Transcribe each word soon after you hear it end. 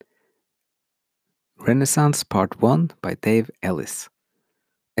Renaissance Part 1 by Dave Ellis,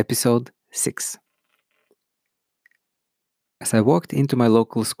 Episode 6. As I walked into my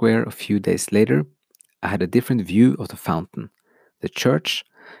local square a few days later, I had a different view of the fountain, the church,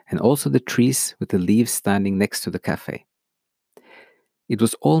 and also the trees with the leaves standing next to the cafe. It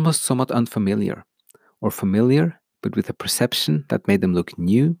was almost somewhat unfamiliar, or familiar, but with a perception that made them look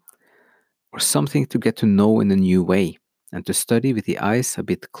new, or something to get to know in a new way, and to study with the eyes a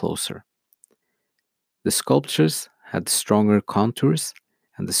bit closer. The sculptures had stronger contours,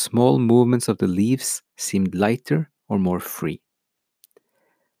 and the small movements of the leaves seemed lighter or more free.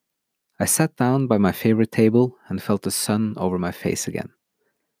 I sat down by my favorite table and felt the sun over my face again.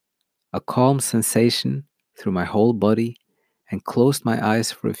 A calm sensation through my whole body, and closed my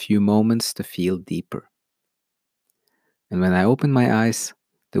eyes for a few moments to feel deeper. And when I opened my eyes,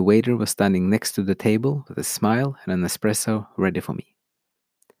 the waiter was standing next to the table with a smile and an espresso ready for me.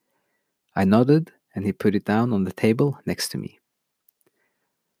 I nodded, and he put it down on the table next to me.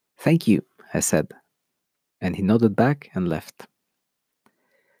 "Thank you," I said, and he nodded back and left.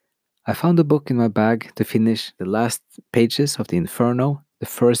 I found a book in my bag to finish the last pages of the Inferno, the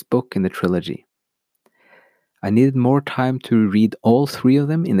first book in the trilogy. I needed more time to read all three of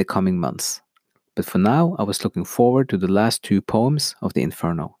them in the coming months, but for now I was looking forward to the last two poems of the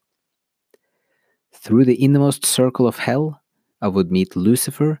Inferno. Through the innermost circle of hell, I would meet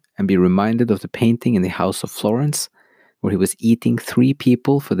Lucifer and be reminded of the painting in the House of Florence, where he was eating three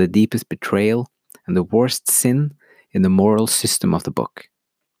people for the deepest betrayal and the worst sin in the moral system of the book.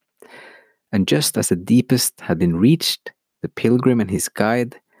 And just as the deepest had been reached, the pilgrim and his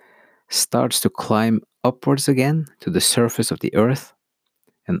guide starts to climb upwards again to the surface of the earth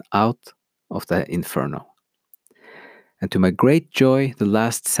and out of the inferno. And to my great joy, the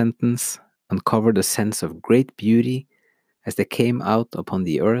last sentence uncovered a sense of great beauty as they came out upon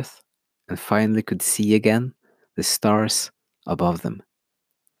the earth and finally could see again the stars above them.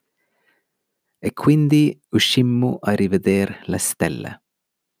 E quindi uscimmo a riveder le stelle.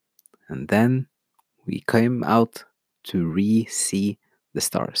 And then we came out to re-see the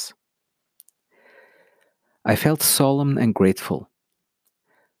stars. I felt solemn and grateful.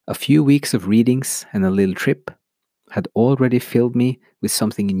 A few weeks of readings and a little trip had already filled me with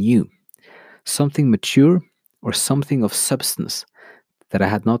something new, something mature, or something of substance that I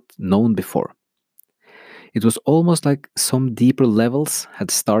had not known before. It was almost like some deeper levels had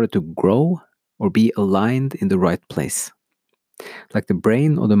started to grow or be aligned in the right place. Like the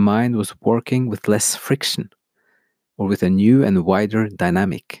brain or the mind was working with less friction, or with a new and wider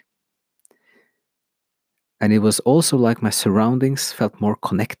dynamic. And it was also like my surroundings felt more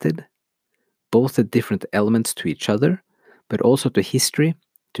connected, both the different elements to each other, but also to history,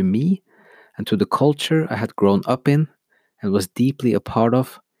 to me, and to the culture I had grown up in and was deeply a part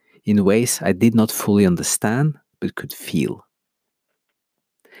of in ways I did not fully understand but could feel.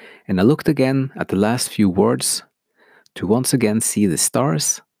 And I looked again at the last few words to once again see the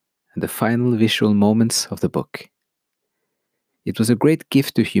stars and the final visual moments of the book. It was a great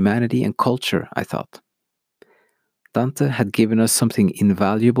gift to humanity and culture, I thought. Dante had given us something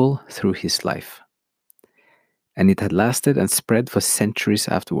invaluable through his life, and it had lasted and spread for centuries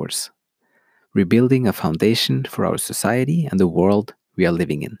afterwards, rebuilding a foundation for our society and the world we are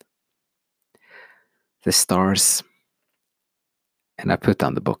living in. The stars. And I put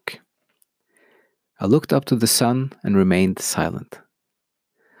down the book. I looked up to the sun and remained silent,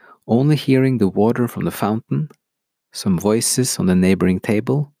 only hearing the water from the fountain, some voices on the neighboring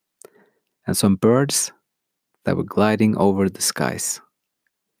table, and some birds that were gliding over the skies.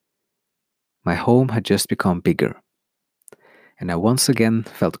 My home had just become bigger, and I once again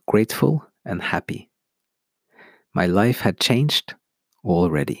felt grateful and happy. My life had changed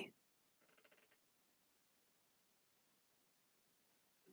already.